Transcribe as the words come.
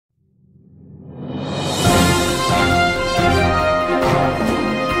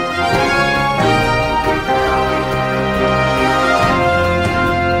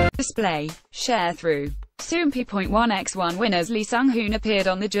Sharethrough. Soompi.1x1 winners Lee Seung Hoon appeared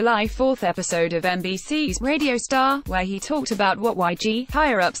on the July 4th episode of MBC's Radio Star, where he talked about what YG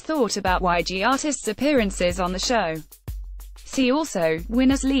higher-ups thought about YG artists' appearances on the show. See also,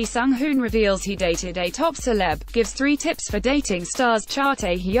 winners Lee Seung Hoon reveals he dated a top celeb, gives 3 tips for dating stars.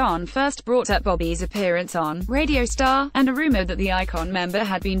 Hyun first brought up Bobby's appearance on Radio Star, and a rumor that the icon member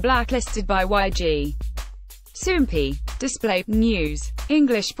had been blacklisted by YG. Soompi. Display. News.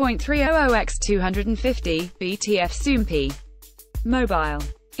 English. 300x250, BTF Soompi. Mobile.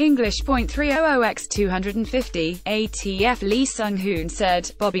 English. 300x250, ATF. Lee Seung Hoon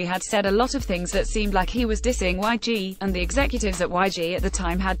said, Bobby had said a lot of things that seemed like he was dissing YG, and the executives at YG at the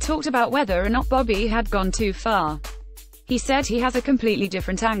time had talked about whether or not Bobby had gone too far. He said he has a completely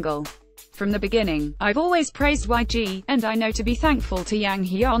different angle. From the beginning, I've always praised YG, and I know to be thankful to Yang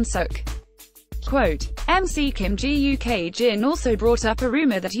Hyun-suk. Quote, MC Kim Ji UK Jin also brought up a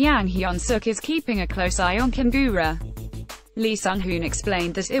rumor that Yang Hyun-suk is keeping a close eye on Kim Gura. Lee Seung Hoon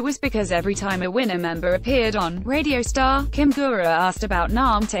explained that it was because every time a winner member appeared on Radio Star, Kim Gura asked about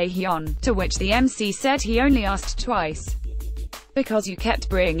Nam Tae-hyun, to which the MC said he only asked twice. Because you kept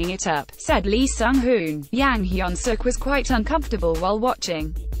bringing it up, said Lee Seung Hoon. Yang Hyun-suk was quite uncomfortable while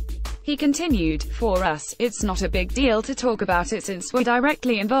watching. He continued, for us, it's not a big deal to talk about it since we're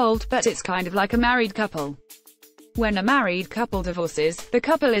directly involved, but it's kind of like a married couple. When a married couple divorces, the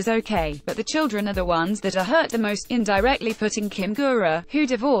couple is okay, but the children are the ones that are hurt the most, indirectly putting Kim Gura, who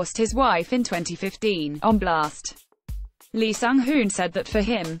divorced his wife in 2015, on blast. Lee Seung Hoon said that for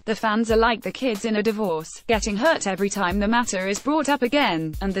him, the fans are like the kids in a divorce, getting hurt every time the matter is brought up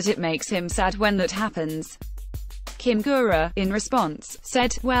again, and that it makes him sad when that happens. Kim Gura, in response,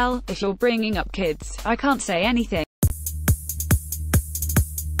 said, well, if you're bringing up kids, I can't say anything.